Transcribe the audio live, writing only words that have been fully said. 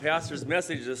Pastor's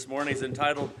message this morning is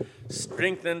entitled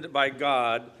Strengthened by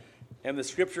God, and the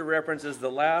scripture references the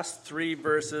last three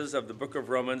verses of the book of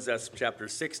Romans. That's chapter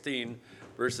 16,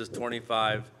 verses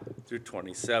 25 through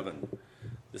 27.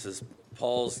 This is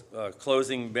Paul's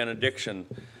closing benediction,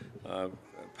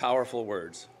 powerful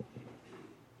words.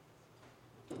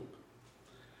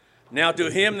 Now to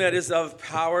him that is of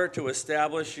power to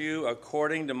establish you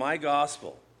according to my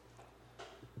gospel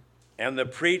and the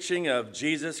preaching of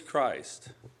Jesus Christ,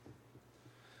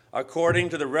 according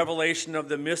to the revelation of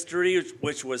the mystery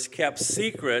which was kept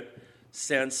secret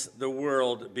since the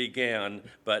world began,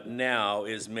 but now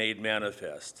is made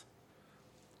manifest.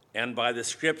 And by the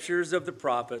scriptures of the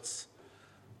prophets,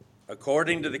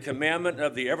 according to the commandment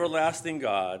of the everlasting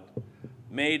God,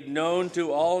 made known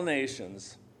to all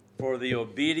nations for the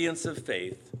obedience of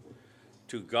faith,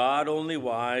 to God only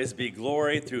wise be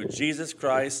glory through Jesus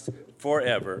Christ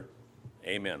forever.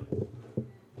 Amen.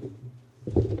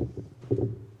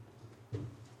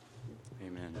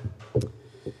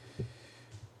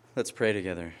 Let's pray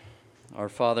together. Our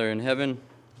Father in heaven,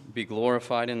 be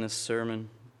glorified in this sermon.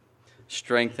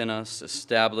 Strengthen us,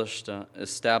 establish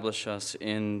us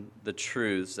in the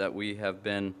truths that we have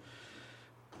been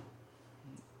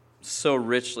so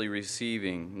richly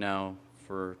receiving now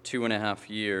for 2.5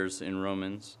 years in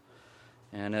Romans.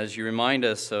 And as you remind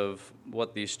us of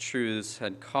what these truths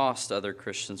had cost other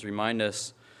Christians, remind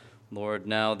us, Lord,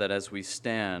 now that as we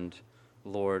stand,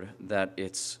 Lord, that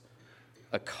it's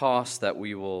a cost that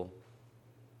we will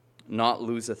not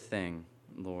lose a thing,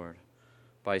 Lord,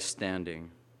 by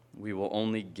standing. We will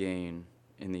only gain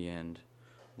in the end.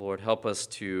 Lord, help us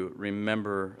to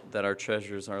remember that our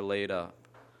treasures are laid up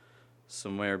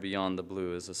somewhere beyond the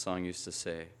blue, as the song used to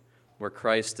say, where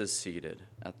Christ is seated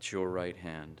at your right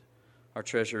hand. Our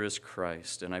treasure is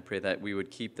Christ, and I pray that we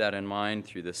would keep that in mind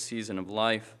through this season of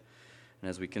life. And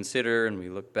as we consider and we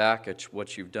look back at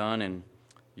what you've done and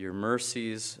your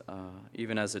mercies,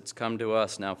 even as it's come to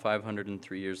us now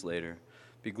 503 years later,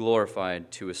 be glorified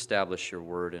to establish your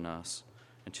word in us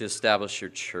and to establish your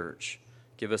church.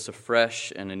 Give us a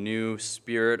fresh and a new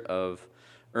spirit of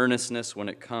earnestness when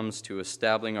it comes to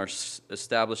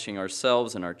establishing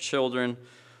ourselves and our children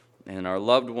and our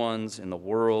loved ones in the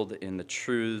world in the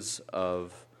truths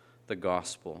of the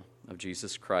gospel of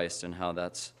Jesus Christ and how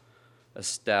that's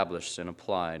established and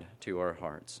applied to our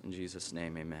hearts. In Jesus'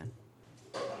 name, amen.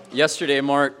 Yesterday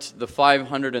marked the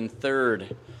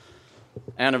 503rd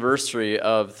anniversary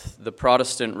of the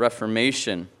Protestant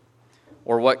Reformation,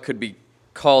 or what could be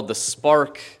called the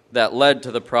spark that led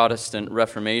to the Protestant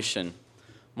Reformation.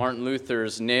 Martin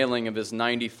Luther's nailing of his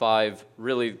 95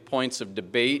 really points of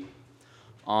debate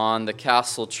on the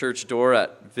castle church door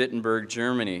at Wittenberg,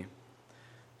 Germany.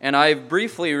 And I've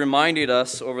briefly reminded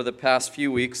us over the past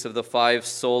few weeks of the 5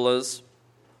 solas,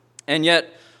 and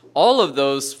yet all of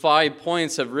those 5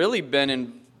 points have really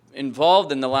been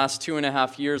involved in the last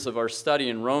 2.5 years of our study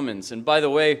in Romans. And by the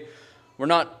way, we're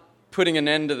not putting an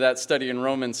end to that study in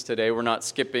Romans today. We're not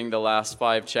skipping the last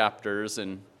 5 chapters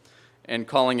and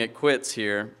calling it quits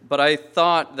here. But I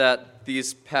thought that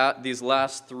these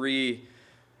last 3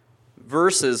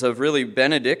 verses of really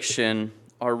benediction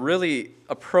are really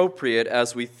appropriate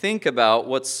as we think about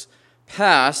what's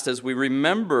past, as we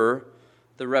remember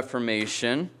the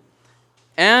Reformation,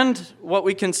 and what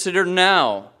we consider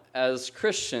now as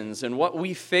Christians and what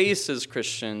we face as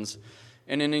Christians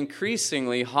in an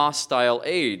increasingly hostile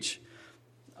age.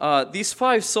 These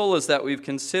 5 solas that we've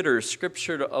considered,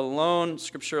 Scripture alone,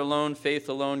 faith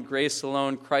alone, grace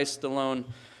alone, Christ alone,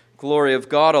 glory of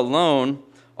God alone,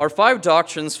 are 5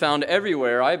 doctrines found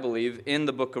everywhere, I believe, in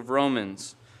the book of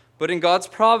Romans. But in God's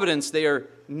providence, they are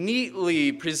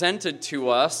neatly presented to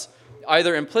us,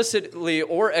 either implicitly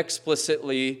or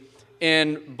explicitly,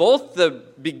 in both the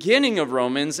beginning of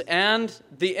Romans and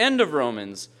the end of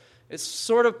Romans. It's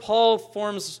sort of, Paul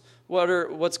forms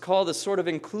what's called a sort of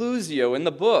inclusio in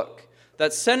the book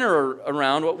that center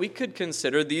around what we could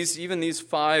consider these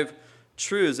 5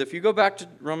 truths. If you go back to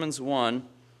Romans 1,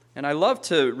 and I love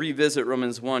to revisit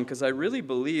Romans 1 because I really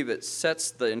believe it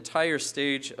sets the entire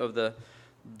stage of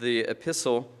the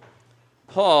epistle.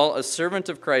 Paul, a servant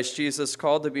of Christ Jesus,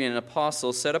 called to be an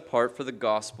apostle, set apart for the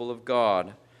gospel of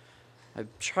God. I've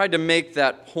tried to make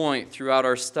that point throughout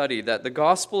our study, that the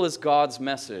gospel is God's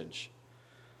message.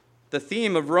 The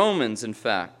theme of Romans, in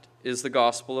fact, is the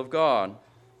gospel of God,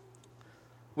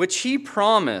 which he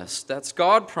promised, that's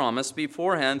God promised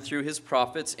beforehand through his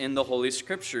prophets in the Holy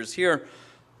Scriptures. Here,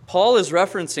 Paul is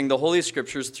referencing the Holy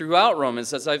Scriptures throughout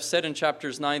Romans. As I've said in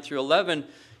chapters 9 through 11,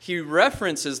 he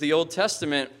references the Old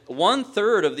Testament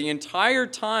 1/3 of the entire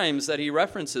times that he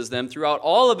references them throughout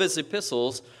all of his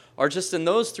epistles are just in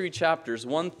those 3 chapters,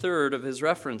 1/3 of his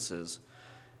references.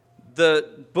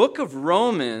 The book of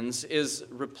Romans is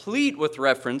replete with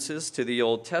references to the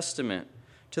Old Testament,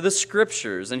 to the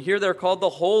Scriptures, and here they're called the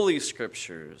Holy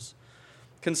Scriptures,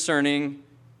 concerning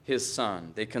his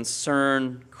Son. They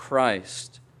concern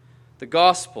Christ. The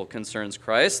gospel concerns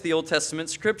Christ. The Old Testament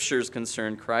Scriptures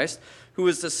concern Christ, who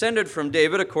was descended from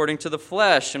David according to the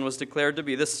flesh and was declared to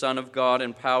be the Son of God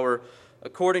in power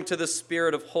according to the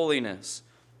Spirit of holiness,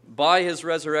 by his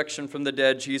resurrection from the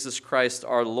dead, Jesus Christ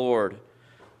our Lord,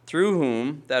 through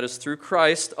whom, that is through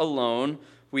Christ alone,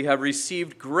 we have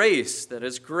received grace. That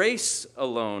is grace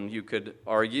alone, you could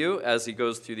argue, as he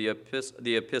goes through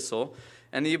the epistle,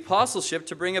 and the apostleship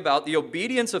to bring about the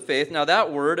obedience of faith. Now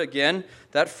that word, again,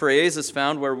 that phrase is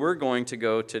found where we're going to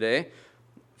go today.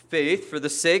 Faith for the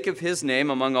sake of his name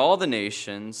among all the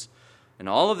nations. And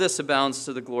all of this abounds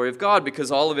to the glory of God, because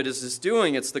all of it is his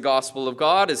doing. It's the gospel of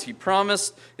God as he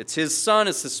promised. It's his Son.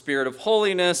 It's the Spirit of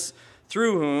holiness,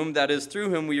 through whom, that is through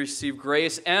whom we receive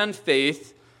grace and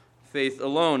faith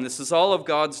alone. This is all of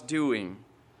God's doing.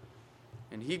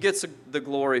 And he gets the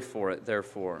glory for it,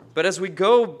 therefore. But as we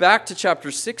go back to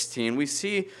chapter 16, we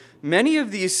see many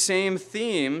of these same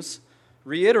themes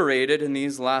reiterated in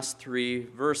these last 3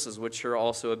 verses, which are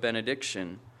also a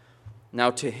benediction. Now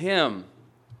to him,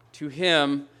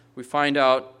 we find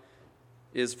out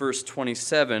is verse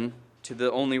 27, to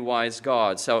the only wise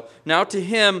God. So now to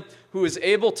him who is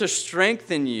able to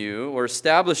strengthen you or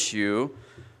establish you,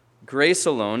 grace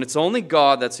alone. It's only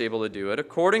God that's able to do it.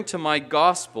 According to my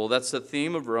gospel, that's the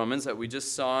theme of Romans that we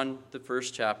just saw in the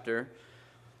first chapter.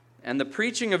 And the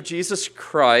preaching of Jesus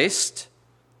Christ,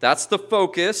 that's the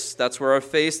focus. That's where our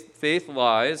faith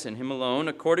lies, in him alone.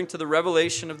 According to the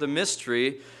revelation of the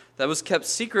mystery that was kept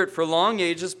secret for long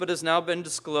ages, but has now been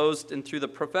disclosed and through the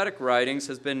prophetic writings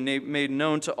has been made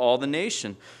known to all the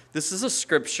nation. This is a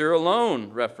Scripture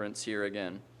alone reference here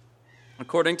again.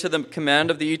 According to the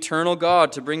command of the eternal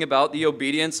God to bring about the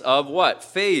obedience of what?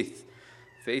 Faith.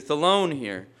 Faith alone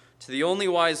here. To the only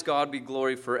wise God be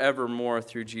glory forevermore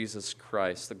through Jesus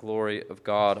Christ, the glory of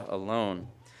God alone.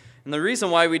 And the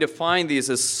reason why we define these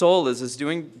as solas is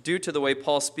due to the way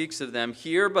Paul speaks of them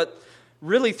here, but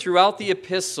really throughout the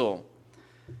epistle.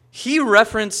 He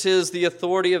references the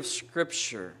authority of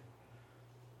Scripture.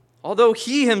 Although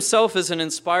he himself is an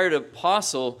inspired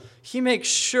apostle, he makes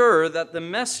sure that the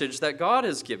message that God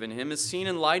has given him is seen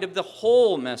in light of the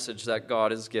whole message that God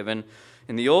has given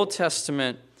in the Old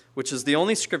Testament, which is the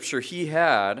only Scripture he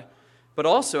had, but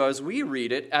also as we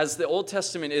read it, as the Old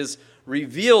Testament is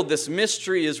revealed, this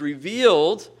mystery is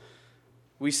revealed,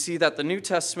 we see that the New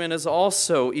Testament is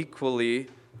also equally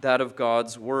that of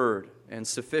God's Word, and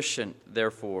sufficient,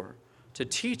 therefore, to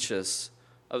teach us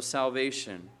of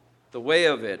salvation, the way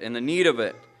of it and the need of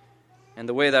it, and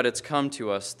the way that it's come to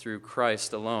us through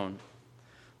Christ alone.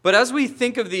 But as we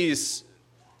think of these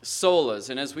solas,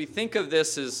 and as we think of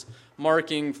this as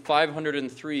marking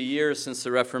 503 years since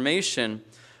the Reformation,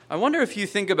 I wonder if you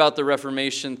think about the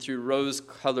Reformation through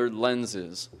rose-colored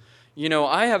lenses. You know,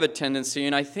 I have a tendency,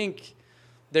 and I think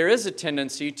there is a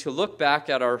tendency to look back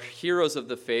at our heroes of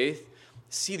the faith,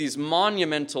 see these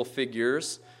monumental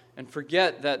figures, and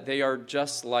forget that they are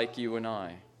just like you and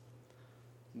I.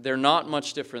 They're not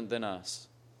much different than us.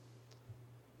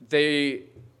 They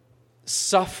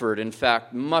suffered, in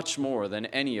fact, much more than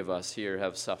any of us here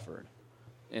have suffered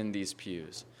in these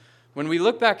pews. When we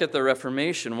look back at the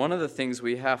Reformation, one of the things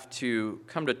we have to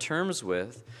come to terms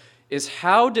with is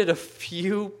how did a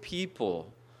few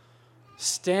people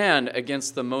stand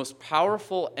against the most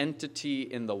powerful entity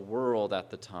in the world at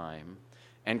the time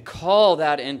and call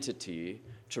that entity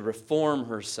to reform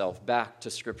herself back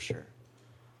to Scripture,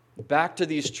 back to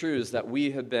these truths that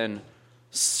we have been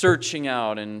searching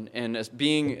out and as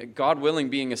being, God willing,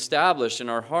 being established in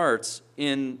our hearts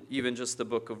in even just the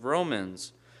book of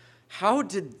Romans. How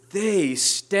did they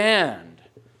stand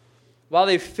while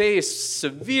they faced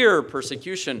severe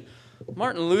persecution?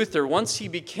 Martin Luther, once he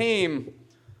became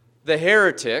the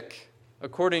heretic,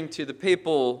 according to the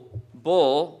papal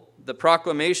bull, the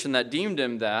proclamation that deemed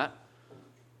him that,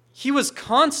 he was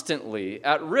constantly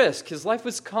at risk. His life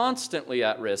was constantly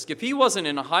at risk. If he wasn't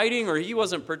in hiding or he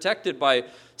wasn't protected by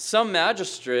some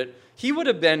magistrate, he would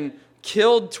have been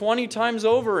killed 20 times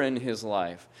over in his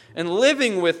life. And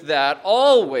living with that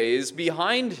always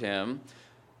behind him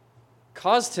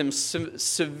caused him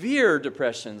severe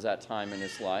depressions at time in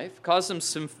his life, caused him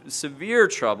some severe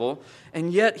trouble,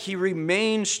 and yet he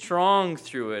remained strong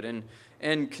through it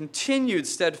and continued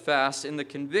steadfast in the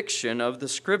conviction of the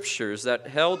Scriptures that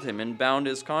held him and bound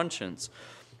his conscience.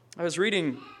 I was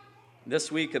reading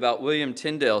this week about William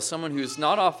Tyndale, someone who's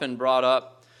not often brought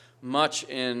up much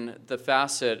in the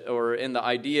facet or in the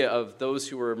idea of those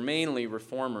who were mainly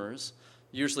reformers.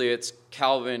 Usually it's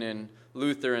Calvin and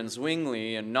Luther and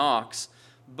Zwingli and Knox.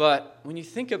 But when you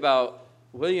think about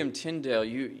William Tyndale,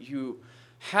 you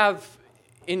have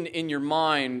in your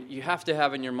mind, you have to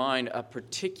have in your mind a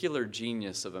particular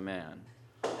genius of a man.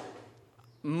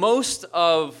 Most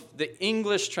of the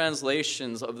English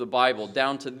translations of the Bible,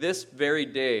 down to this very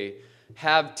day,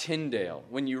 have Tyndale.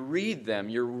 When you read them,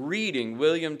 you're reading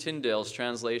William Tyndale's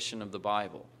translation of the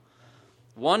Bible.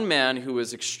 One man who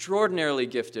was extraordinarily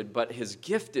gifted, but his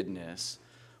giftedness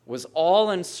was all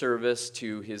in service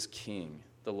to his King,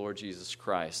 the Lord Jesus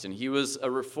Christ. And he was a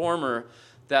reformer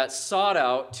that sought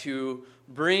out to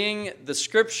bring the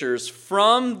Scriptures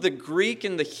from the Greek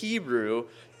and the Hebrew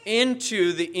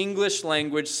into the English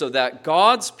language so that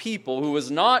God's people, who was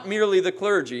not merely the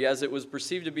clergy as it was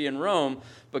perceived to be in Rome,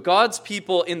 but God's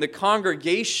people in the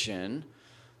congregation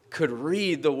could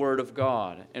read the Word of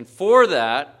God. And for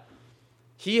that,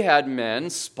 he had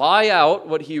men spy out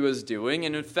what he was doing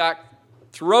and in fact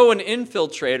throw an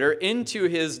infiltrator into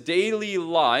his daily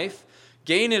life,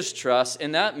 gain his trust,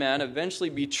 and that man eventually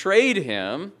betrayed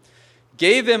him,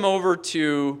 gave him over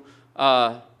to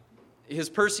his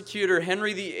persecutor.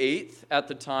 Henry VIII at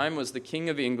the time was the King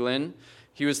of England.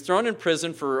 He was thrown in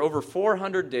prison for over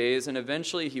 400 days, and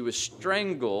eventually he was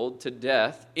strangled to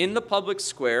death in the public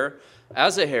square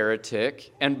as a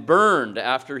heretic and burned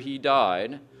after he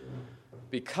died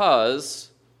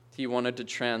because he wanted to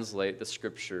translate the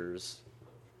Scriptures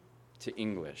to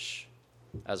English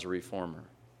as a reformer.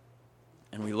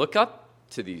 And we look up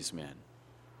to these men.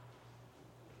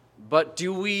 But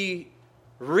do we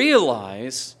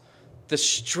realize the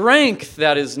strength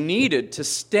that is needed to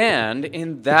stand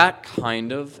in that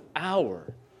kind of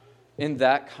hour, in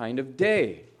that kind of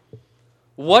day?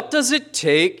 What does it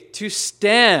take to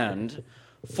stand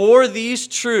for these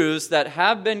truths that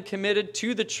have been committed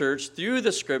to the church through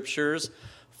the Scriptures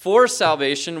for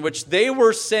salvation, which they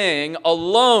were saying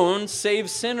alone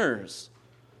saves sinners?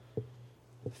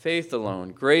 Faith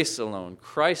alone, grace alone,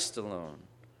 Christ alone.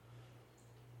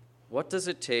 What does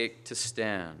it take to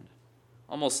stand?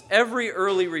 Almost every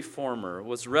early reformer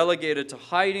was relegated to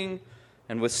hiding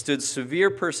and withstood severe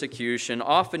persecution,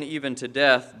 often even to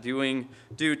death,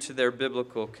 due to their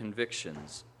biblical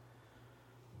convictions.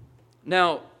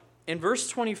 Now, in verse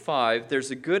 25,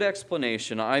 there's a good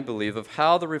explanation, I believe, of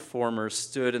how the reformers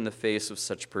stood in the face of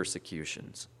such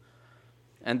persecutions.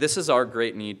 And this is our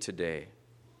great need today.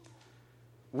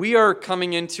 We are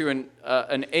coming into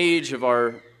an age of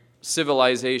our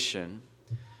civilization.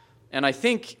 And I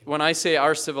think when I say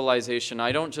our civilization,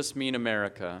 I don't just mean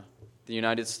America, the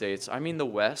United States. I mean the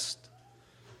West.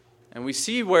 And we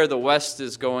see where the West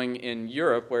is going in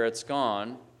Europe, where it's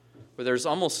gone, where there's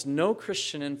almost no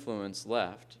Christian influence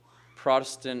left.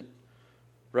 Protestant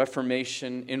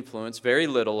Reformation influence, very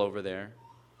little over there,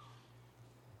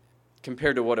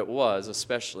 compared to what it was,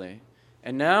 especially.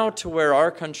 And now to where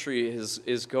our country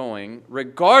is going,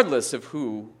 regardless of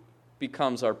who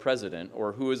becomes our president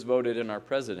or who is voted in our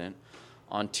president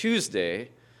on Tuesday,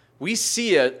 we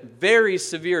see a very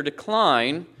severe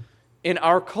decline in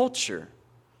our culture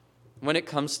when it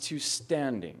comes to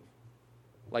standing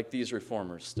like these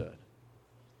reformers stood.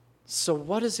 So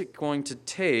what is it going to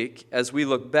take as we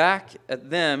look back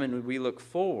at them and we look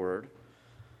forward?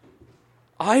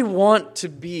 I want to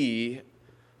be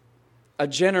a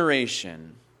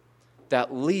generation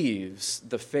that leaves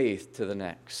the faith to the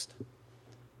next.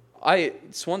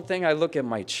 It's one thing I look at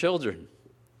my children,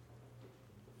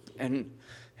 and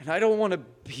I don't want to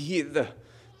be the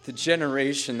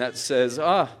generation that says,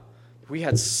 we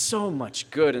had so much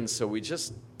good, and so we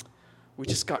just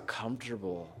got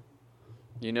comfortable.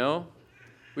 You know?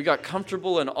 We got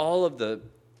comfortable in all of the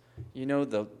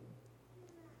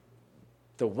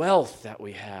wealth that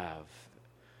we have,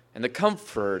 and the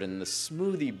comfort, and the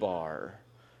smoothie bar,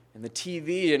 and the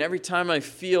TV, and every time I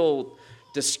feel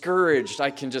discouraged, I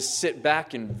can just sit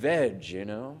back and veg,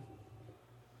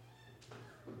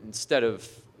 instead of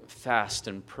fast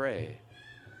and pray.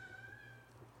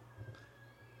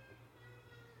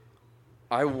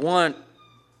 I want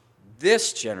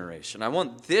this generation, I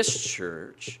want this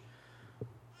church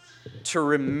to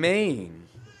remain.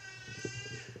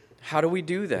 How do we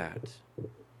do that?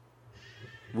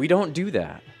 We don't do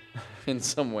that in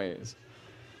some ways.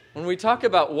 When we talk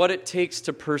about what it takes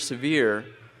to persevere,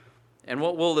 and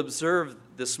what we'll observe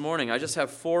this morning, I just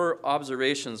have 4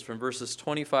 observations from verses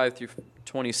 25 through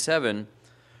 27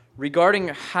 regarding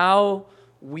how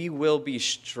we will be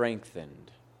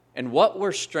strengthened and what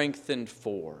we're strengthened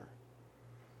for.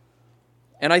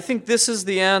 And I think this is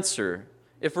the answer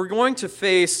If we're going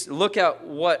to look at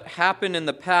what happened in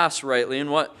the past rightly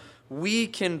and what we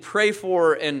can pray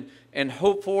for and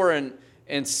hope for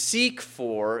and seek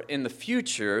for in the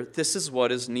future, this is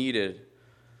what is needed.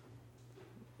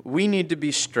 We need to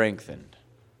be strengthened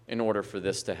in order for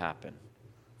this to happen,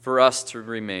 for us to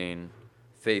remain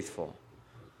faithful.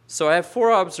 So I have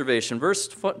 4 observations. Verse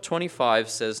 25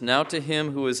 says, "Now to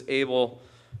him who is able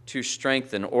to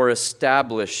strengthen or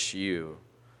establish you."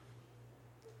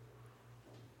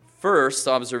 First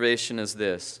observation is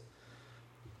this: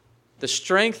 the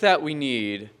strength that we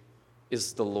need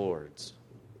is the Lord's.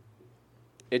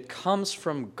 It comes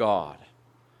from God.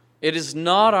 It is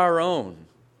not our own.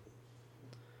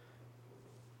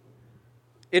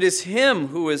 It is Him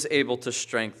who is able to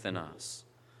strengthen us.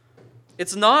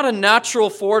 It's not a natural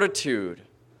fortitude.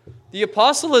 The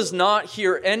apostle is not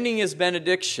here ending his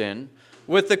benediction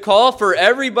with the call for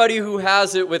everybody who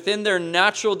has it within their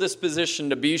natural disposition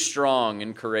to be strong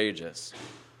and courageous.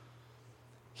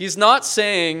 He's not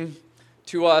saying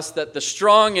to us that the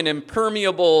strong and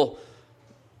impermeable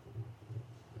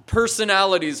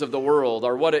personalities of the world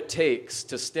are what it takes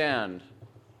to stand.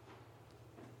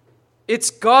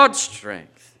 It's God's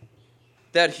strength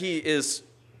that He is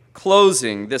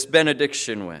closing this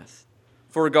benediction with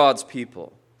for God's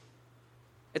people.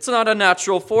 It's not a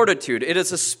natural fortitude. It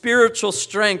is a spiritual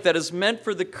strength that is meant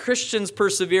for the Christian's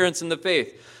perseverance in the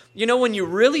faith. You know, when you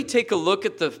really take a look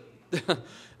at the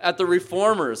at the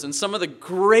reformers and some of the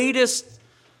greatest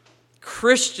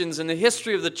Christians in the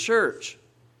history of the church,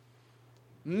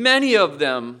 many of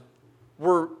them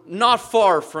were not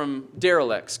far from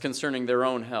derelicts concerning their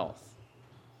own health.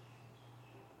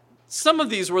 Some of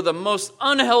these were the most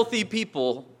unhealthy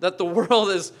people that the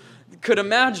world could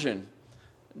imagine.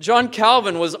 John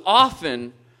Calvin was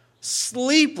often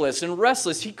sleepless and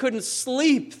restless. He couldn't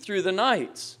sleep through the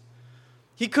nights.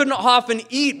 He couldn't often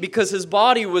eat because his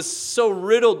body was so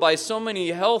riddled by so many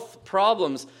health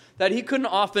problems that he couldn't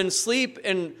often sleep,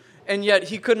 and yet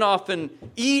he couldn't often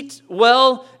eat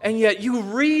well, and yet you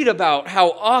read about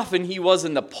how often he was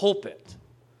in the pulpit.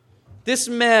 This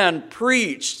man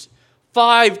preached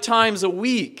 5 times a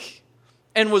week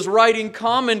and was writing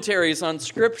commentaries on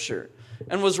Scripture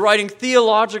and was writing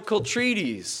theological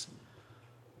treatises.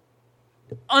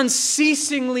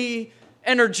 Unceasingly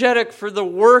energetic for the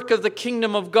work of the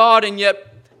kingdom of God, and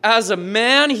yet as a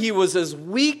man he was as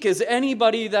weak as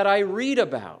anybody that I read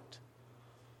about.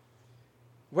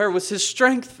 Where was his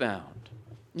strength found?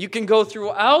 You can go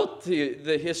throughout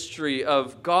the history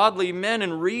of godly men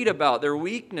and read about their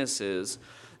weaknesses.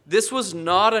 This was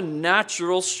not a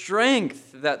natural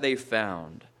strength that they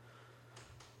found.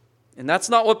 And that's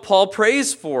not what Paul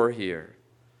prays for here.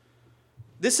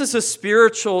 This is a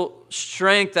spiritual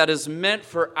strength that is meant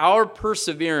for our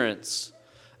perseverance,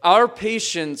 our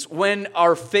patience when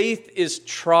our faith is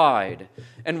tried,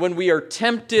 and when we are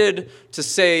tempted to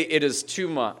say it is too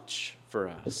much for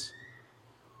us.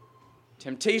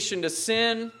 Temptation to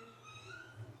sin,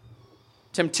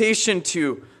 temptation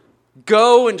to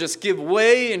go and just give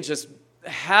way and just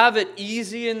have it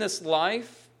easy in this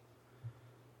life.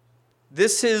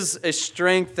 This is a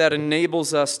strength that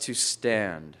enables us to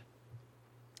stand.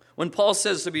 When Paul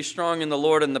says to be strong in the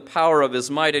Lord and the power of His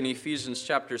might in Ephesians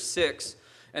chapter 6,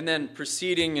 and then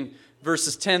proceeding in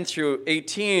verses 10 through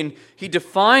 18, he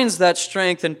defines that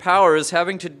strength and power as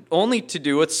having only to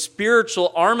do with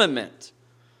spiritual armament.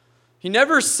 He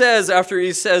never says, after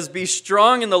he says, be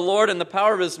strong in the Lord and the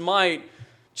power of His might,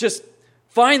 just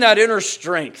find that inner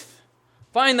strength.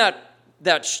 Find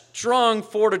that strong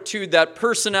fortitude, that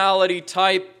personality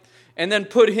type, and then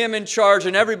put Him in charge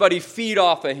and everybody feed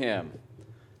off of Him.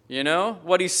 You know,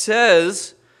 what he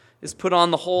says is put on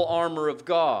the whole armor of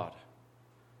God.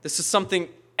 This is something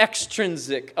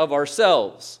extrinsic of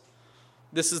ourselves.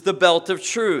 This is the belt of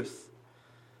truth.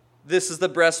 This is the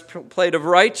breastplate of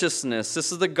righteousness.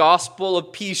 This is the gospel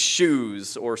of peace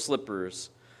shoes or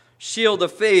slippers. Shield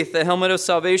of faith, the helmet of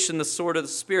salvation, the sword of the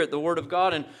Spirit, the word of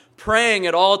God, and praying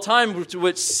at all times,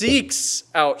 which seeks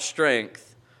out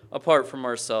strength apart from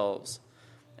ourselves.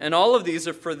 And all of these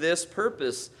are for this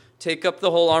purpose. Take up the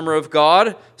whole armor of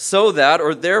God so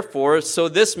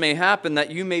this may happen, that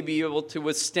you may be able to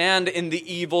withstand in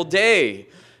the evil day,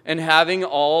 and having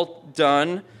all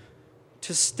done,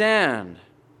 to stand,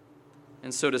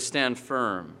 and so to stand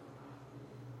firm.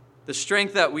 The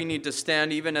strength that we need to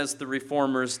stand, even as the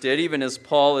reformers did, even as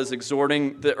Paul is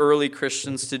exhorting the early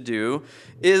Christians to do,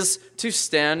 is to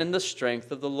stand in the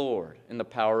strength of the Lord, in the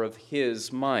power of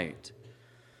His might.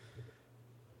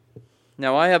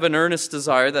 Now, I have an earnest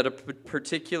desire that a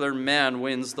particular man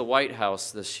wins the White House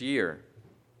this year.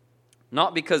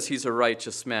 Not because he's a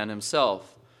righteous man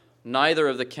himself, neither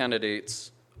of the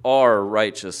candidates are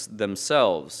righteous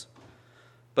themselves.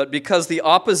 But because the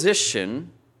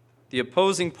opposition, the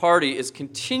opposing party, is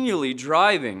continually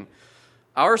driving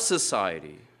our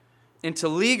society into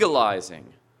legalizing,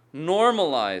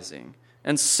 normalizing,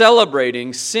 and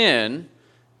celebrating sin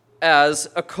as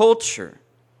a culture.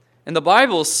 And the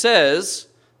Bible says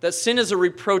that sin is a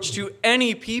reproach to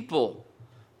any people,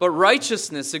 but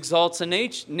righteousness exalts a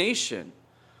nation.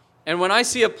 And when I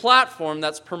see a platform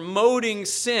that's promoting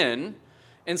sin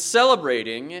and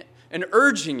celebrating it and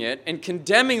urging it and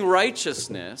condemning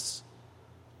righteousness,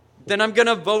 then I'm going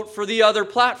to vote for the other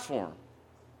platform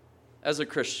as a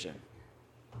Christian.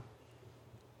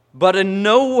 But in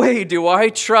no way do I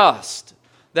trust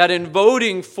that in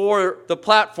voting for the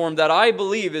platform that I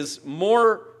believe is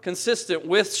more consistent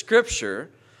with Scripture,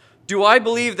 do I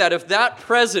believe that if that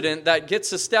president that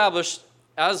gets established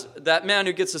as that man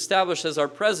who gets established as our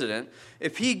president,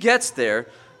 if he gets there,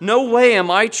 no way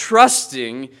am I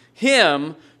trusting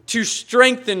him to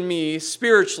strengthen me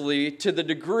spiritually to the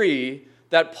degree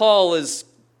that Paul is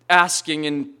asking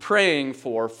and praying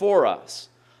for us.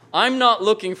 I'm not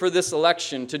looking for this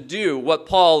election to do what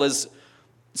Paul is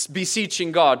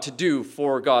beseeching God to do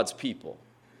for God's people.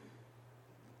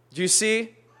 Do you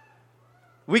see?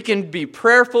 We can be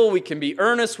prayerful, we can be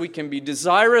earnest, we can be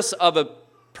desirous of a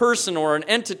person or an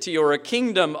entity or a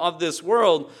kingdom of this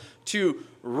world to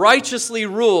righteously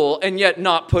rule and yet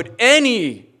not put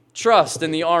any trust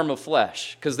in the arm of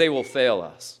flesh, because they will fail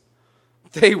us.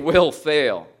 They will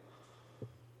fail.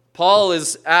 Paul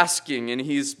is asking and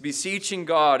he's beseeching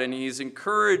God and he's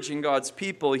encouraging God's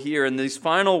people here in these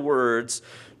final words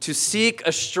to seek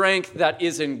a strength that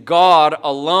is in God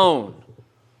alone.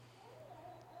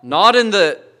 Not in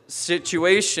the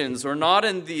situations or not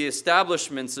in the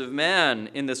establishments of man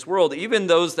in this world, even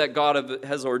those that God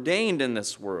has ordained in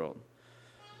this world.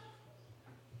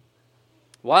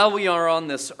 While we are on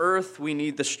this earth, we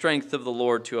need the strength of the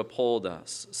Lord to uphold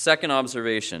us. Second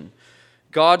observation,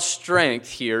 God's strength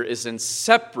here is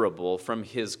inseparable from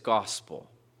his gospel.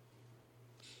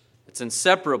 It's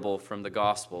inseparable from the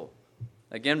gospel.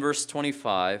 Again, verse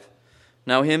 25.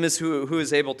 Now him is who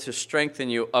is able to strengthen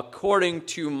you according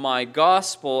to my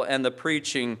gospel and the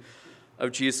preaching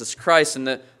of Jesus Christ.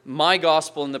 And my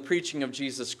gospel and the preaching of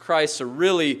Jesus Christ are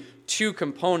really two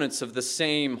components of the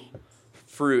same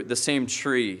fruit, the same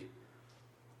tree.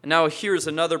 And now here's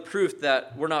another proof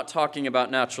that we're not talking about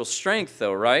natural strength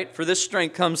though, right? For this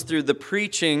strength comes through the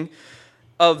preaching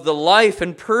of the life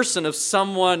and person of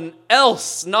someone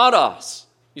else, not us.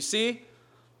 You see?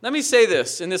 Let me say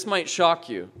this, and this might shock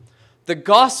you. The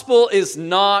gospel is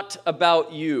not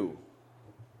about you.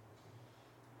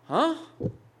 Huh?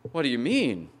 What do you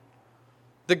mean?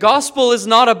 The gospel is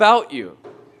not about you.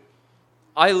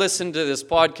 I listen to this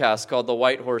podcast called The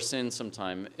White Horse Inn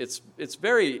sometime. It's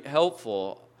very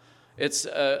helpful. It's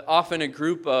often a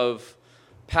group of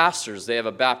pastors. They have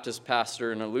a Baptist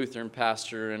pastor and a Lutheran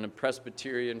pastor and a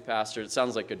Presbyterian pastor. It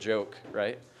sounds like a joke,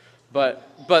 right?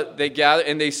 But they gather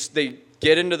and they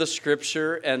get into the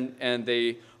Scripture and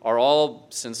they are all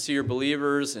sincere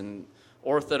believers and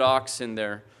orthodox in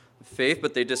their faith,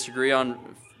 but they disagree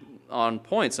on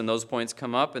points, and those points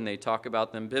come up and they talk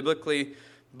about them biblically.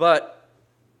 But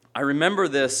I remember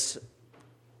this,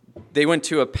 they went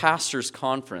to a pastor's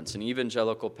conference, an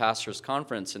evangelical pastor's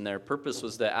conference, and their purpose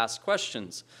was to ask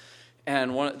questions.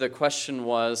 And the question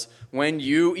was, when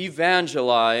you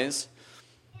evangelize,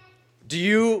 do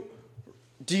you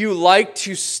like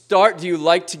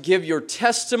to give your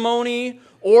testimony,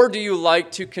 or do you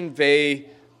like to convey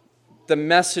the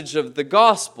message of the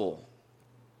gospel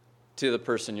to the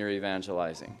person you're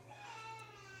evangelizing?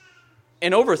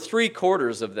 And over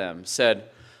 3/4 of them said,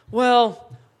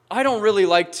 well, I don't really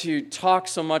like to talk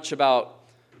so much about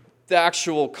the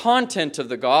actual content of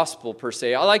the gospel per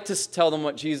se. I like to tell them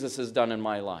what Jesus has done in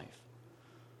my life.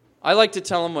 I like to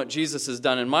tell them what Jesus has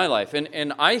done in my life.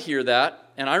 And I hear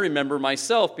that, and I remember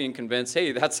myself being convinced,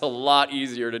 hey, that's a lot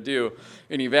easier to do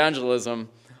in evangelism.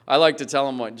 I like to tell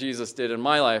them what Jesus did in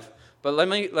my life. But let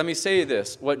me say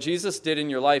this. What Jesus did in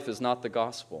your life is not the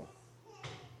gospel.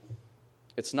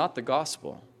 It's not the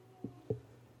gospel.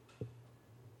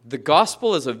 The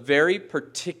gospel is a very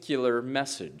particular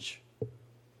message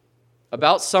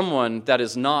about someone that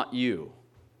is not you.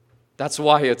 That's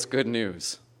why it's good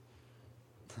news.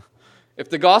 If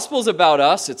the gospel is about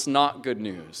us, it's not good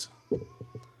news.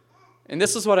 And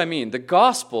this is what I mean. The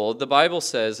gospel, the Bible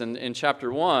says in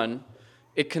chapter 1,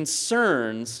 it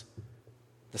concerns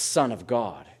the Son of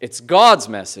God. It's God's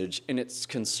message, and it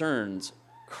concerns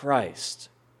Christ.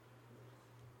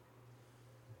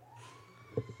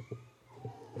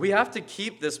 We have to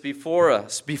keep this before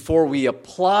us before we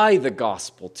apply the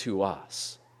gospel to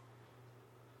us.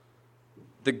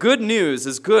 The good news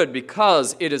is good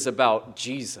because it is about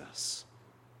Jesus.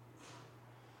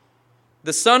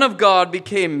 The Son of God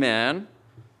became man.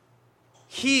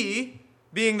 He,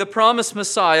 being the promised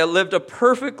Messiah, lived a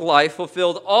perfect life,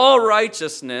 fulfilled all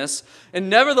righteousness, and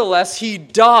nevertheless he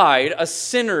died a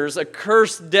sinner's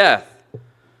accursed death.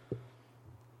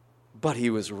 But he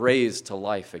was raised to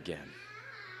life again.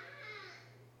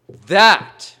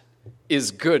 That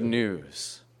is good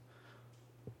news.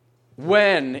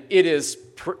 When it is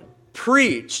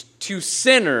preached to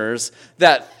sinners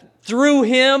that through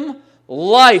him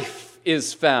life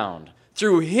is found.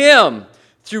 Through him,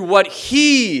 through what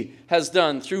he has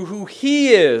done, through who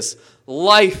he is,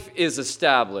 life is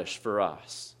established for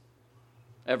us.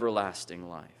 Everlasting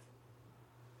life.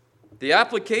 The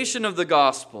application of the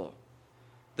gospel.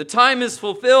 The time is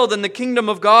fulfilled and the kingdom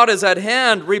of God is at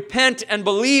hand. Repent and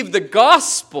believe the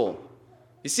gospel.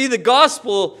 You see, the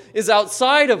gospel is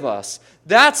outside of us.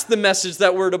 That's the message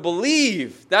that we're to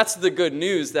believe. That's the good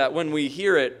news, that when we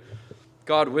hear it,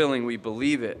 God willing, we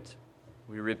believe it.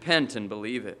 We repent and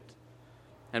believe it.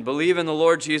 And believe in the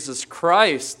Lord Jesus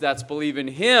Christ. That's believe in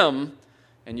him,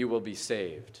 and you will be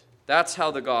saved. That's how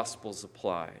the gospel is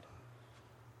applied.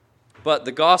 But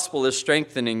the gospel is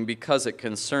strengthening because it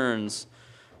concerns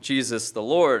Jesus the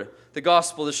Lord. The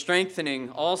gospel is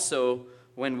strengthening also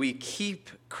when we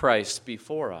keep Christ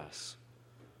before us.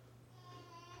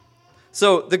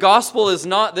 So the gospel is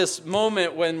not this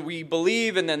moment when we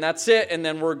believe and then that's it and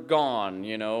then we're gone.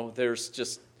 You know,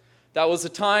 that was a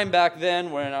time back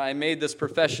then when I made this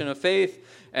profession of faith,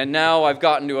 and now I've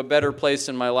gotten to a better place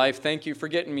in my life. Thank you for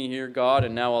getting me here, God,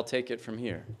 and now I'll take it from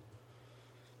here.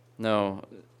 No,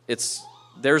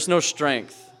 there's no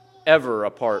strength ever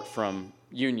apart from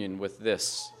union with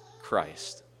this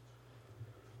Christ.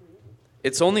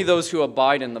 It's only those who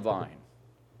abide in the vine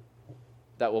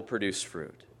that will produce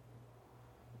fruit.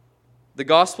 The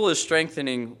gospel is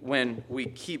strengthening when we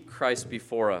keep Christ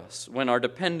before us, when our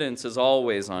dependence is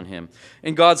always on him.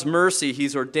 In God's mercy,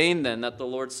 he's ordained then that the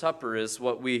Lord's Supper is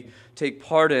what we take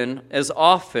part in as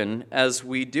often as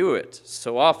we do it,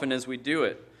 so often as we do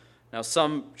it. Now,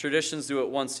 some traditions do it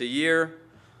once a year.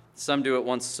 Some do it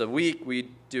once a week.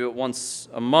 We do it once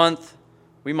a month.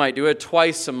 We might do it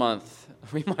twice a month.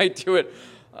 We might do it.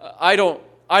 I don't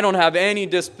have any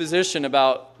disposition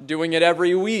about doing it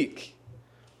every week.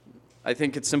 I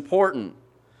think it's important.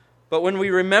 But when we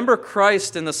remember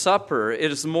Christ in the supper,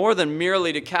 it is more than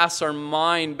merely to cast our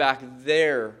mind back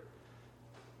there,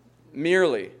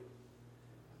 merely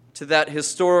to that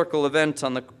historical event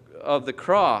of the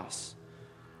cross.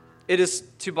 It is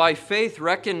to, by faith,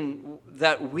 reckon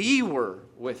that we were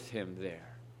with him there.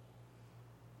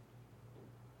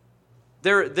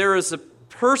 There is a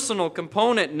personal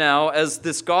component now as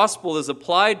this gospel is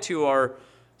applied to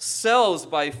ourselves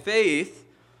by faith,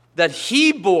 that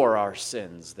he bore our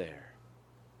sins there.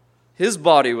 His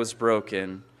body was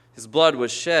broken. His blood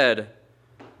was shed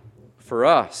for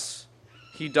us.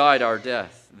 He died our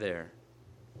death there.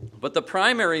 But the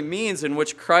primary means in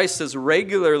which Christ is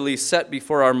regularly set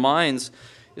before our minds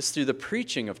is through the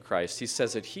preaching of Christ. He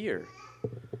says it here.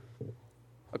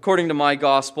 According to my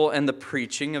gospel and the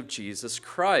preaching of Jesus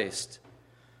Christ.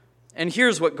 And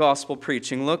here's what gospel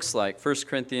preaching looks like. 1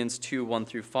 Corinthians 2, 1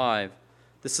 through 5.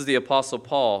 This is the Apostle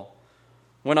Paul.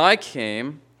 When I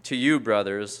came to you,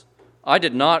 brothers, I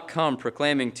did not come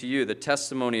proclaiming to you the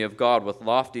testimony of God with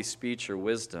lofty speech or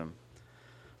wisdom.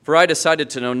 For I decided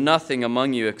to know nothing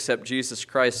among you except Jesus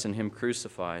Christ and him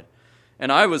crucified.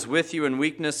 And I was with you in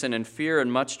weakness and in fear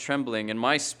and much trembling, and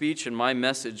my speech and my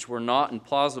message were not in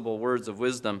plausible words of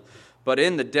wisdom, but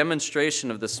in the demonstration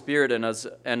of the Spirit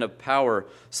and of power,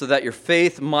 so that your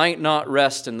faith might not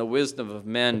rest in the wisdom of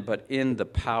men, but in the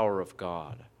power of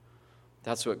God.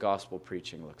 That's what gospel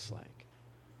preaching looks like.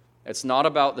 It's not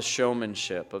about the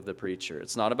showmanship of the preacher.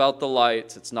 It's not about the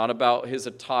lights. It's not about his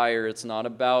attire. It's not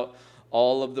about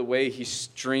all of the way he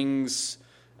strings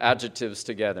adjectives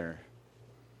together.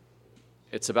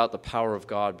 It's about the power of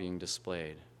God being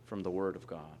displayed from the Word of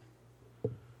God.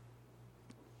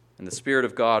 And the Spirit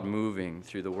of God moving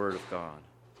through the Word of God.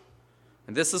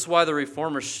 And this is why the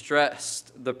Reformers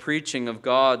stressed the preaching of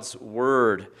God's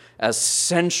Word as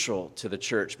central to the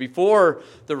church. Before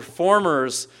the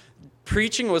Reformers,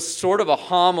 preaching was sort of a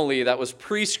homily that was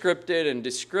prescripted and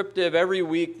descriptive. Every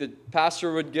week the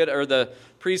pastor would the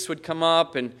priest would come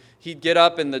up and he'd get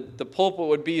up and the pulpit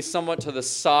would be somewhat to the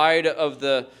side of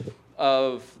the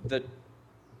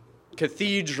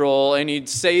cathedral, and he'd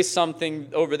say something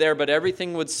over there, but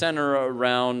everything would center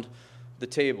around the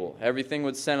table. Everything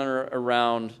would center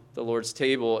around the Lord's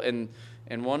table. And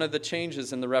one of the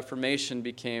changes in the Reformation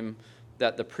became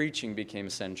that the preaching became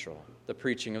central. The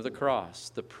preaching of the cross,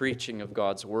 the preaching of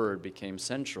God's word became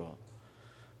central.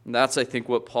 And that's, I think,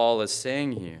 what Paul is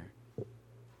saying here.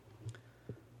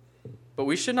 But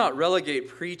we should not relegate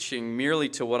preaching merely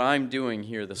to what I'm doing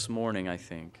here this morning, I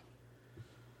think.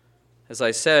 As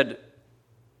I said,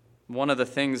 one of the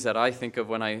things that I think of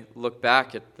when I look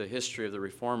back at the history of the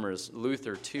Reformers,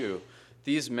 Luther too,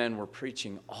 these men were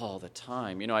preaching all the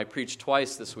time. I preached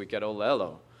twice this week at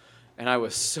Olelo, and I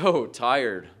was so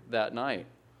tired that night.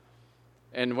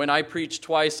 And when I preach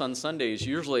twice on Sundays,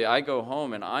 usually I go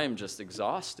home and I am just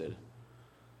exhausted.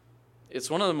 It's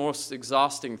one of the most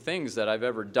exhausting things that I've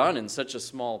ever done in such a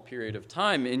small period of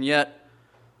time, and yet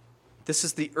this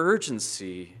is the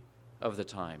urgency of the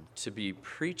time to be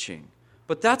preaching.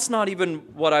 But that's not even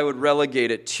what I would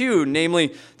relegate it to,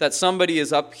 namely that somebody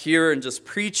is up here and just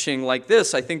preaching like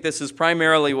this. I think this is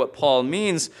primarily what Paul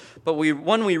means. But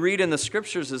when we read in the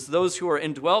Scriptures as those who are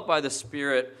indwelt by the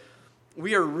Spirit,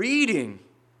 we are reading.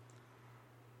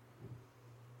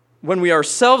 When we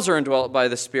ourselves are indwelt by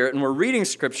the Spirit and we're reading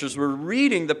Scriptures, we're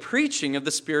reading the preaching of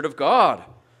the Spirit of God.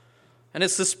 And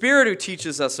it's the Spirit who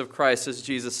teaches us of Christ, as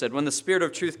Jesus said. When the Spirit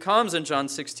of truth comes in John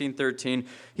 16:13,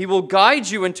 He will guide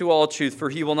you into all truth, for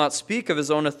He will not speak of His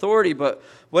own authority, but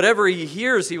whatever He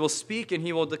hears, He will speak, and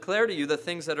He will declare to you the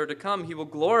things that are to come. He will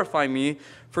glorify Me,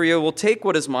 for He will take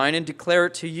what is mine and declare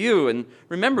it to you. And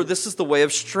remember, this is the way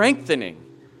of strengthening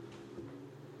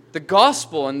the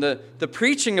gospel and the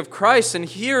preaching of Christ. And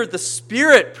here the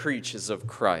Spirit preaches of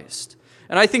Christ.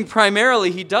 And I think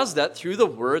primarily He does that through the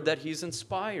Word that He's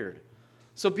inspired.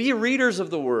 So be readers of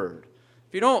the Word.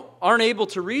 If you aren't able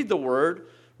to read the Word,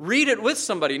 read it with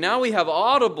somebody. Now we have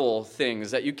audible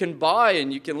things that you can buy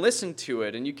and you can listen to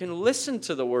it, and you can listen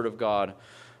to the Word of God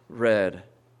read.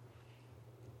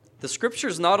 The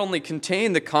Scriptures not only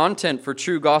contain the content for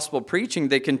true gospel preaching,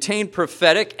 they contain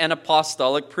prophetic and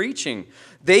apostolic preaching.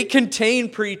 They contain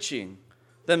preaching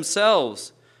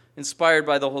themselves, inspired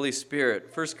by the Holy Spirit.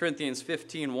 1 Corinthians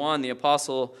 15:1, the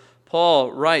Apostle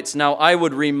Paul writes, "Now I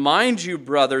would remind you,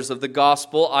 brothers, of the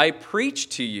gospel I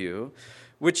preached to you,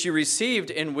 which you received,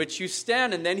 in which you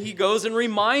stand." And then he goes and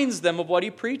reminds them of what he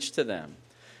preached to them.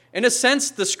 In a sense,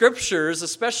 the Scriptures,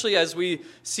 especially as we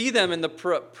see them in the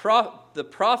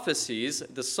prophecies,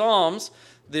 the Psalms,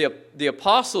 the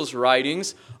Apostles'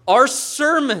 writings, are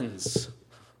sermons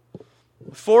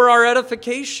for our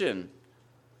edification.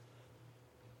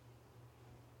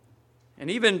 And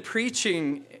even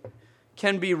preaching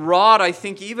can be wrought, I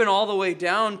think, even all the way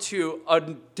down to a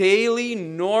daily,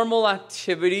 normal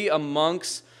activity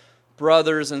amongst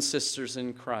brothers and sisters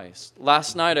in Christ.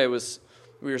 Last night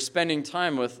we were spending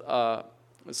time with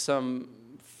some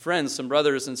friends, some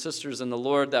brothers and sisters in the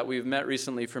Lord that we've met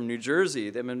recently from New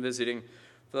Jersey. They've been visiting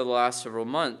for the last several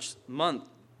months.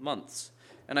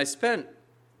 And I spent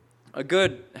a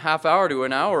good half hour to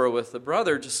an hour with the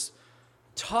brother just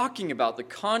talking about the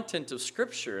content of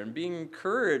Scripture and being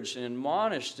encouraged and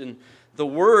admonished in the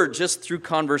Word just through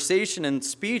conversation and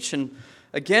speech. And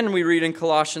again, we read in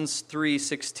Colossians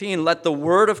 3:16, "Let the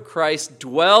word of Christ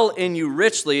dwell in you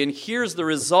richly." And here's the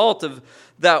result of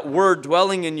that word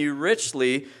dwelling in you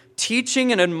richly: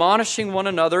 teaching and admonishing one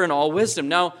another in all wisdom.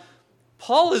 Now,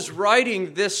 Paul is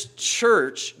writing this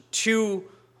church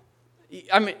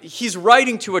he's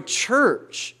writing to a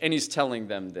church, and he's telling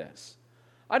them this.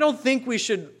 I don't think we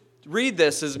should read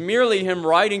this as merely him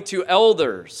writing to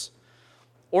elders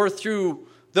or through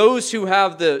those who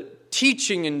have the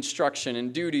teaching instruction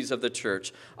and duties of the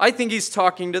church. I think he's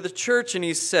talking to the church, and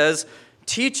he says,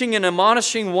 teaching and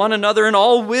admonishing one another in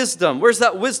all wisdom. Where's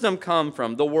that wisdom come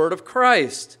from? The word of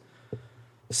Christ.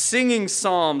 Singing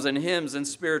psalms and hymns and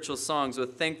spiritual songs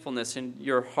with thankfulness in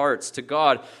your hearts to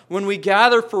God. When we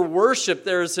gather for worship,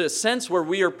 there's a sense where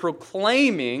we are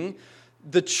proclaiming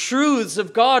the truths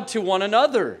of God to one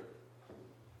another.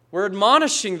 We're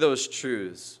admonishing those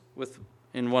truths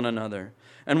in one another.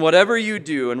 And whatever you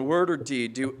do, in word or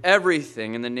deed, do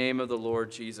everything in the name of the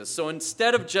Lord Jesus. So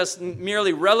instead of just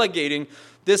merely relegating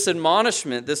this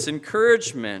admonishment, this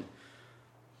encouragement,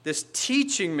 this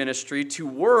teaching ministry to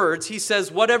words, he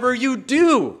says, whatever you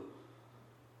do.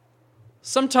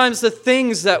 Sometimes the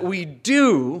things that we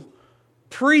do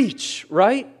preach,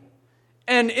 right?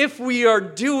 And if we are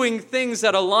doing things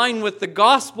that align with the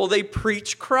gospel, they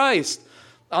preach Christ.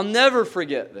 I'll never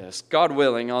forget this. God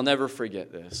willing, I'll never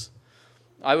forget this.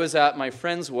 I was at my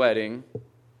friend's wedding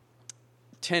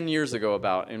 10 years ago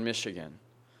in Michigan.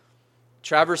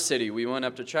 Traverse City. We went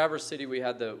up to Traverse City. We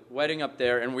had the wedding up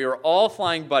there, and we were all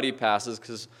flying buddy passes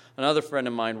because another friend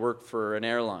of mine worked for an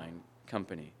airline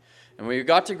company. And we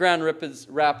got to Grand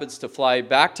Rapids to fly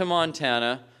back to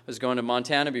Montana. I was going to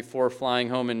Montana before flying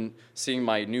home and seeing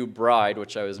my new bride,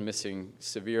 which I was missing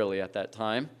severely at that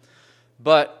time.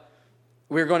 But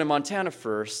we were going to Montana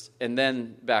first and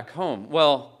then back home.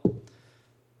 Well,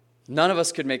 none of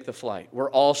us could make the flight. We're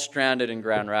all stranded in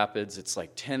Grand Rapids. It's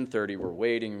like 10:30. We're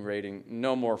waiting.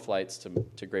 No more flights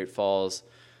to Great Falls.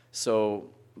 So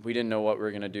we didn't know what we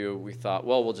were going to do. We thought,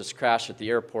 well, we'll just crash at the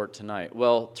airport tonight.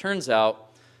 Well, turns out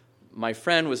my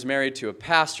friend was married to a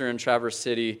pastor in Traverse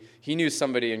City. He knew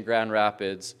somebody in Grand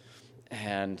Rapids,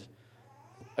 and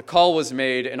a call was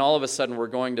made, and all of a sudden we're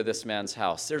going to this man's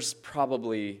house. There's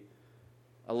probably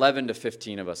 11 to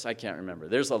 15 of us. I can't remember.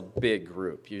 There's a big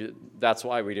group. That's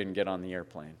why we didn't get on the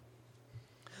airplane.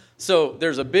 So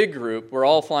there's a big group. We're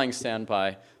all flying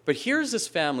standby. But here's this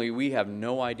family. We have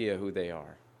no idea who they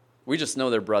are. We just know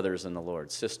they're brothers in the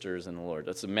Lord, sisters in the Lord.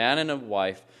 It's a man and a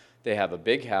wife. They have a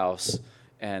big house,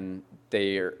 and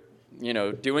they're,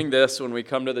 doing this when we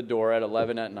come to the door at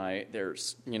 11 at night.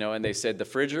 There's, and they said the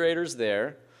refrigerator's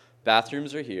there,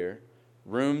 bathrooms are here,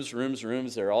 rooms.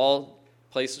 They're all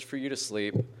places for you to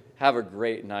sleep. Have a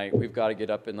great night. We've got to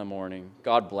get up in the morning.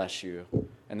 God bless you.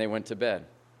 And they went to bed.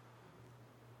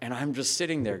 And I'm just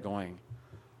sitting there going,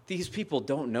 these people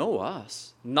don't know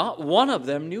us. Not one of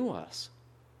them knew us.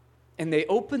 And they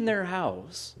opened their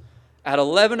house at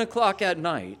 11 o'clock at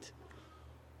night,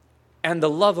 and the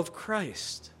love of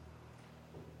Christ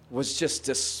was just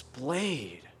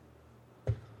displayed.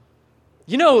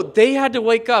 They had to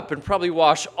wake up and probably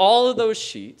wash all of those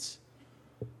sheets,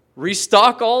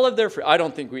 restock all of their I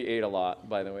don't think we ate a lot,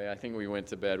 by the way. I think we went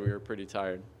to bed. We were pretty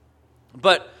tired.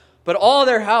 But all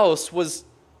their house was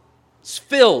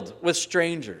filled with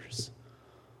strangers.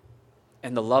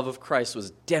 And the love of Christ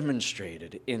was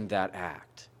demonstrated in that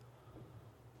act.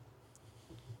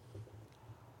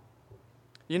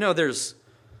 There's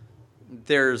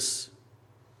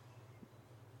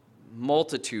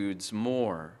multitudes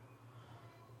more.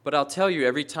 But I'll tell you,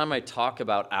 every time I talk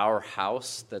about our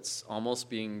house that's almost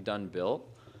being done built,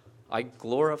 I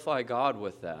glorify God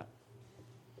with that.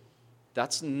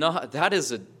 That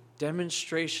is a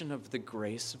demonstration of the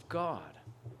grace of God.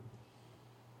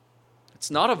 It's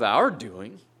not of our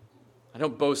doing. I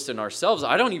don't boast in ourselves.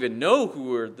 I don't even know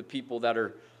who are the people that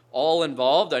are all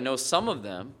involved. I know some of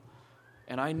them.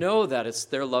 And I know that it's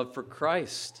their love for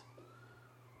Christ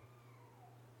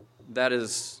that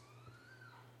is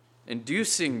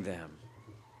inducing them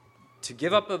to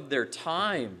give up of their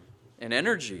time and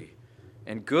energy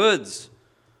and goods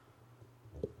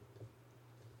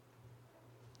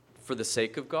for the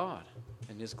sake of God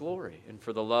and His glory and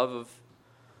for the love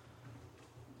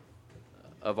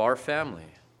of our family.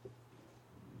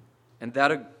 And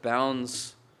that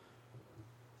abounds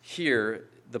here.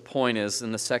 The point is,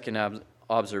 in the second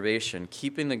observation,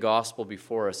 keeping the gospel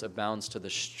before us abounds to the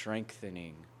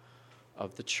strengthening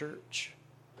of the church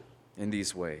in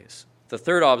these ways. The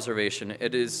third observation,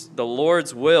 it is the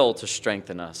Lord's will to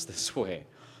strengthen us this way.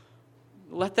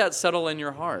 Let that settle in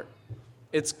your heart.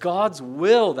 It's God's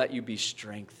will that you be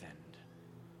strengthened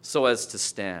so as to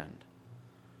stand.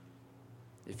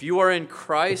 If you are in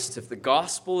Christ, if the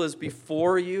gospel is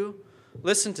before you,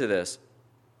 listen to this.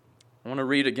 I want to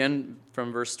read again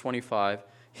from verse 25.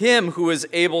 Him who is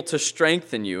able to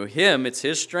strengthen you, it's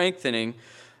His strengthening,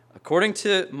 according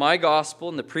to my gospel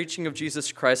and the preaching of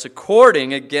Jesus Christ,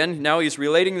 now he's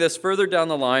relating this further down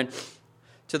the line,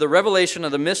 to the revelation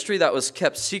of the mystery that was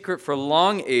kept secret for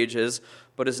long ages,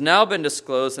 but has now been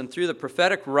disclosed and through the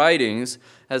prophetic writings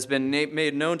has been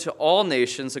made known to all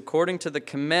nations according to the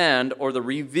command or the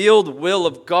revealed will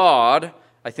of God,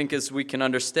 I think as we can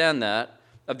understand that,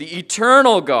 of the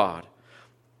eternal God,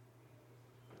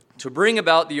 to bring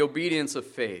about the obedience of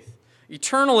faith.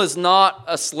 Eternal is not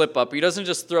a slip-up. He doesn't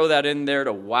just throw that in there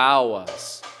to wow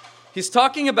us. He's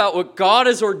talking about what God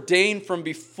has ordained from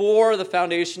before the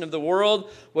foundation of the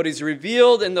world, what He's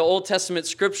revealed in the Old Testament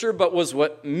Scripture, but was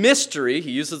what mystery,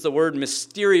 he uses the word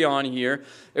mysterion here.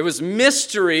 It was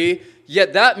mystery,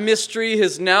 yet that mystery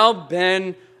has now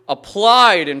been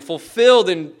applied and fulfilled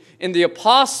in the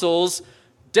apostles'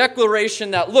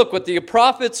 declaration that, look, what the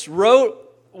prophets wrote,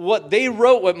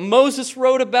 what Moses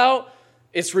wrote about,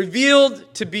 it's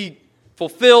revealed to be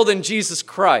fulfilled in Jesus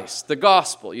Christ, the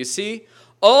gospel. You see?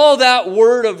 All that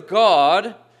word of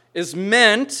God is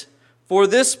meant for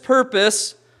this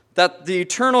purpose that the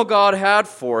eternal God had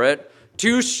for it,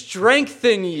 to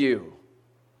strengthen you,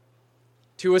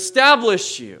 to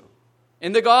establish you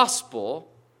in the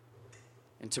gospel,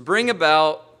 and to bring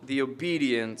about the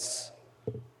obedience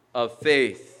of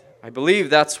faith. I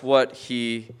believe that's what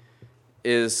he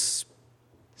is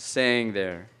saying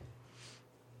there.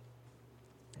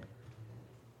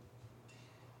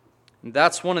 And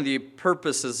that's one of the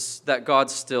purposes that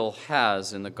God still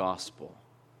has in the gospel,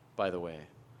 by the way,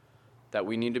 that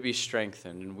we need to be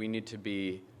strengthened and we need to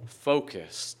be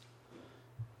focused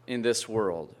in this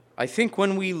world. I think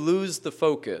when we lose the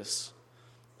focus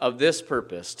of this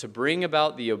purpose to bring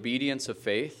about the obedience of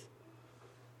faith,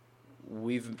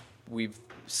 we've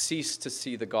ceased to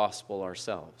see the gospel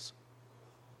ourselves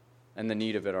and the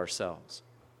need of it ourselves.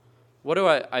 What do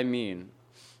I mean?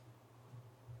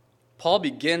 Paul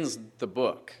begins the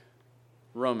book,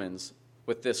 Romans,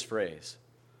 with this phrase.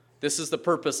 This is the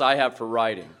purpose I have for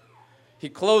writing. He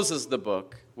closes the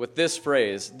book with this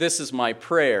phrase, this is my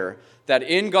prayer, that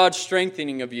in God's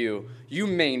strengthening of you, you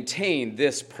maintain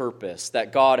this purpose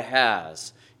that God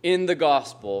has in the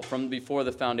gospel from before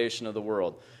the foundation of the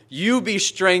world. You be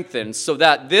strengthened so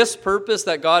that this purpose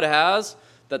that God has,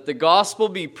 that the gospel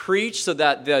be preached so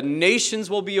that the nations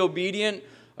will be obedient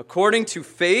according to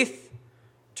faith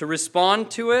to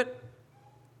respond to it,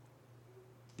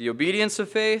 the obedience of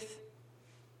faith.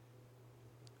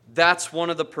 That's one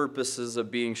of the purposes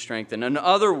of being strengthened. In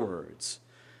other words,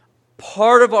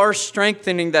 part of our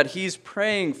strengthening that he's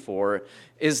praying for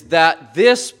is that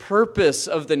this purpose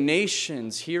of the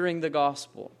nations hearing the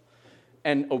gospel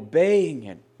and obeying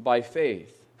it by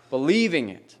faith, believing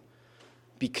it,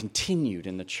 be continued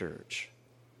in the church.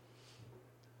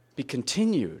 Be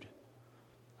continued.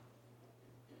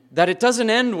 That it doesn't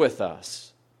end with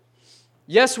us.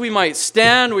 Yes, we might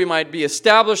stand, we might be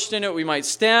established in it, we might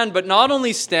stand, but not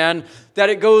only stand, that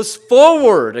it goes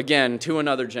forward again to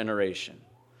another generation.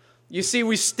 You see,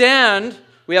 we stand,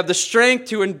 we have the strength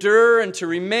to endure and to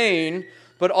remain,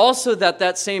 but also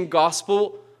that same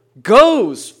gospel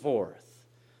goes forth.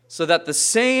 So that the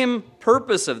same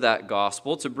purpose of that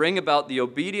gospel, to bring about the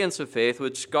obedience of faith,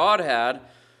 which God had,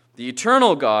 the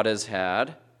eternal God has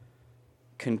had,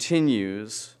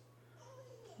 continues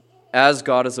as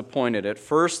God has appointed it.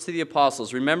 First to the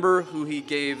apostles. Remember who he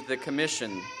gave the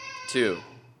commission to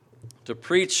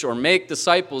preach or make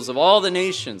disciples of all the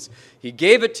nations. He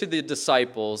gave it to the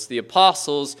disciples, the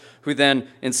apostles, who then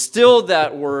instilled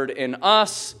that word in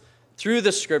us through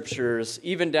the scriptures,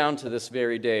 even down to this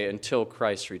very day until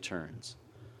Christ returns.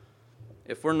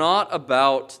 If we're not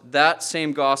about that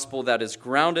same gospel that is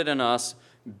grounded in us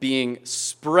being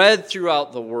spread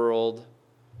throughout the world,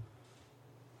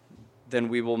 then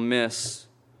we will miss,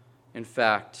 in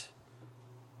fact,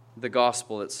 the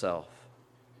gospel itself.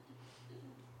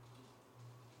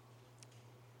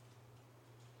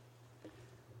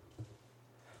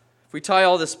 If we tie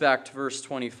all this back to verse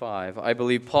 25, I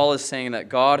believe Paul is saying that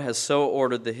God has so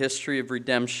ordered the history of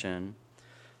redemption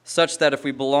such that if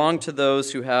we belong to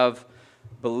those who have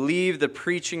believed the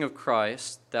preaching of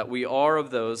Christ, that we are of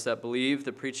those that believe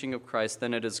the preaching of Christ,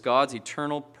 then it is God's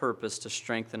eternal purpose to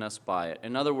strengthen us by it.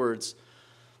 In other words,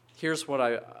 here's what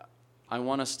I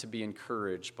want us to be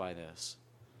encouraged by this.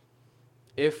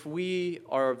 If we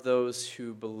are of those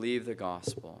who believe the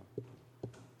gospel,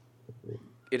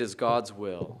 it is God's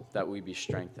will that we be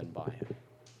strengthened by it,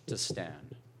 to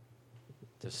stand.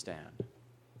 To stand.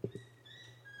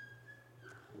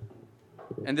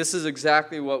 And this is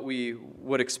exactly what we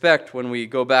would expect when we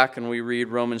go back and we read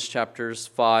Romans chapters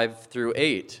 5 through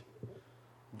 8.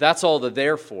 That's all the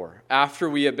therefore. After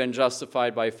we have been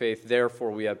justified by faith,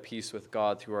 therefore we have peace with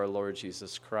God through our Lord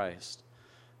Jesus Christ.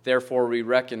 Therefore we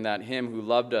reckon that him who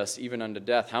loved us even unto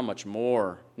death, how much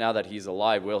more, now that he's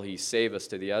alive, will he save us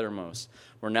to the uttermost.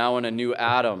 We're now in a new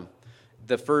Adam.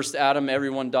 The first Adam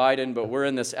everyone died in, but we're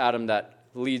in this Adam that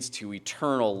leads to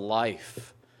eternal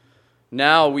life.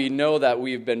 Now we know that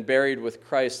we've been buried with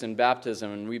Christ in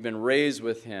baptism, and we've been raised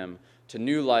with him to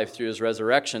new life through his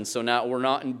resurrection. So now we're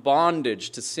not in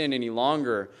bondage to sin any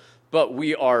longer, but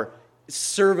we are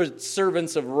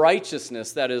servants of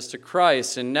righteousness, that is, to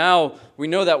Christ. And now we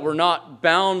know that we're not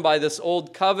bound by this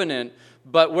old covenant,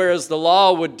 but whereas the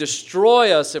law would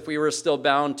destroy us if we were still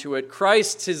bound to it,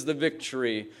 Christ is the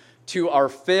victory to our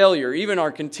failure, even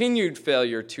our continued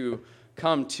failure to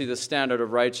come to the standard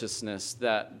of righteousness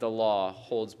that the law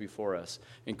holds before us.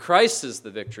 And Christ is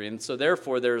the victory. And so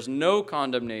therefore there is no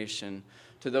condemnation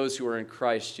to those who are in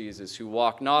Christ Jesus, who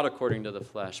walk not according to the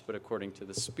flesh, but according to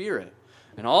the Spirit.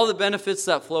 And all the benefits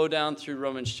that flow down through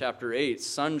Romans chapter 8,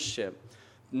 sonship,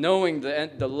 knowing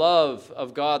the love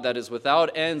of God that is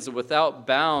without ends and without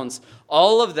bounds,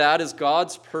 all of that is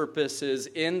God's purposes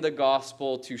in the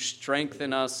gospel to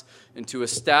strengthen us and to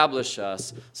establish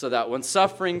us so that when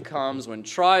suffering comes, when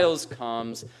trials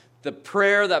comes, the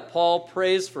prayer that Paul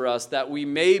prays for us that we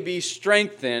may be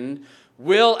strengthened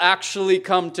will actually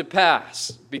come to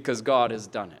pass because God has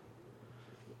done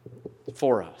it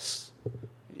for us.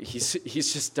 He's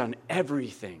just done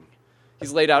everything.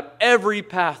 He's laid out every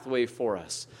pathway for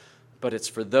us. But it's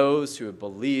for those who have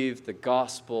believed the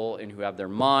gospel and who have their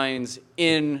minds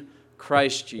in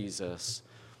Christ Jesus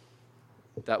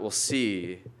that will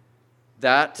see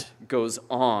that goes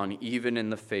on even in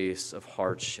the face of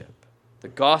hardship. The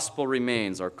gospel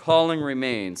remains, our calling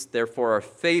remains, therefore our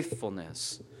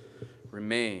faithfulness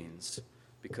remains,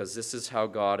 because this is how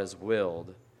God has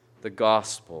willed the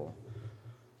gospel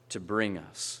to bring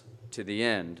us to the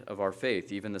end of our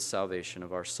faith, even the salvation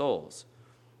of our souls.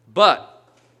 But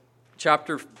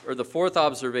the fourth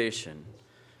observation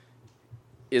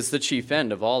is the chief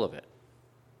end of all of it.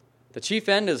 The chief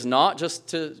end is not just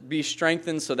to be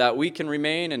strengthened so that we can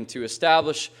remain and to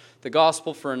establish the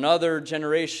gospel for another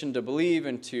generation to believe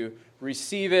and to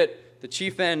receive it. The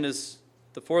chief end is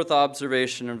the fourth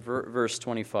observation in verse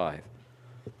 25.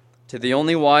 To the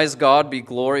only wise God be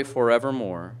glory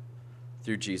forevermore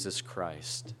through Jesus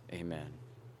Christ. Amen.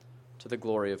 To the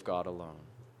glory of God alone.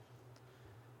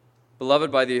 Beloved,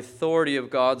 by the authority of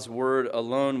God's word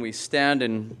alone, we stand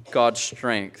in God's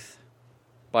strength,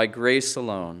 by grace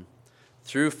alone,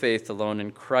 through faith alone,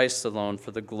 in Christ alone, for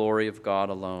the glory of God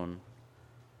alone.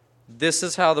 This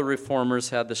is how the Reformers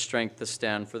had the strength to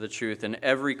stand for the truth, and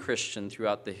every Christian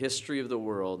throughout the history of the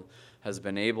world has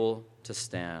been able to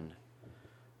stand.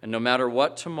 And no matter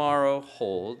what tomorrow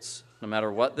holds, no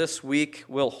matter what this week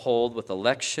will hold with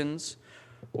elections,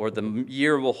 or the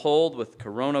year will hold with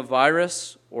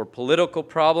coronavirus, or political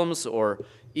problems, or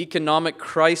economic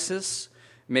crisis,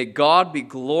 may God be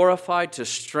glorified to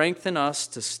strengthen us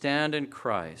to stand in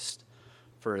Christ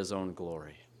for his own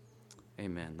glory.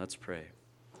 Amen. Let's pray.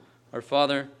 Our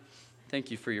Father,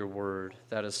 thank you for your word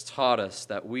that has taught us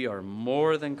that we are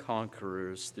more than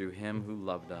conquerors through him who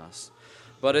loved us.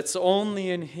 But it's only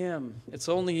in him. It's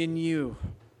only in you.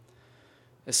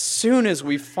 As soon as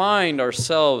we find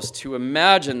ourselves to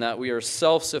imagine that we are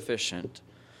self-sufficient,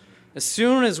 as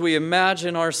soon as we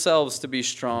imagine ourselves to be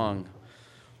strong,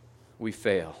 we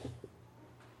fail.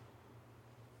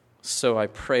 So I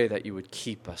pray that you would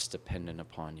keep us dependent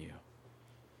upon you.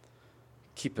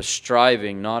 Keep us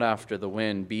striving not after the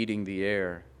wind beating the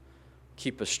air.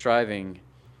 Keep us striving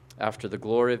after the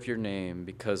glory of your name,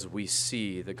 because we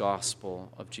see the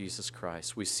gospel of Jesus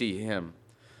Christ. We see him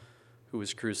who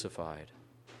was crucified,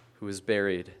 who was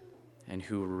buried, and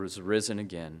who was risen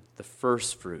again, the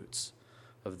first fruits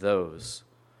of those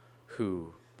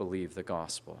who believe the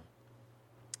gospel.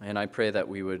 And I pray that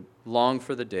we would long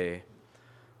for the day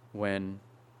when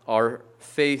our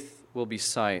faith will be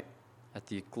sight at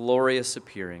the glorious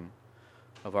appearing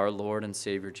of our Lord and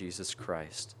Savior Jesus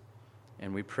Christ.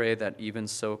 And we pray that even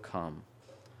so come,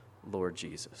 Lord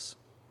Jesus.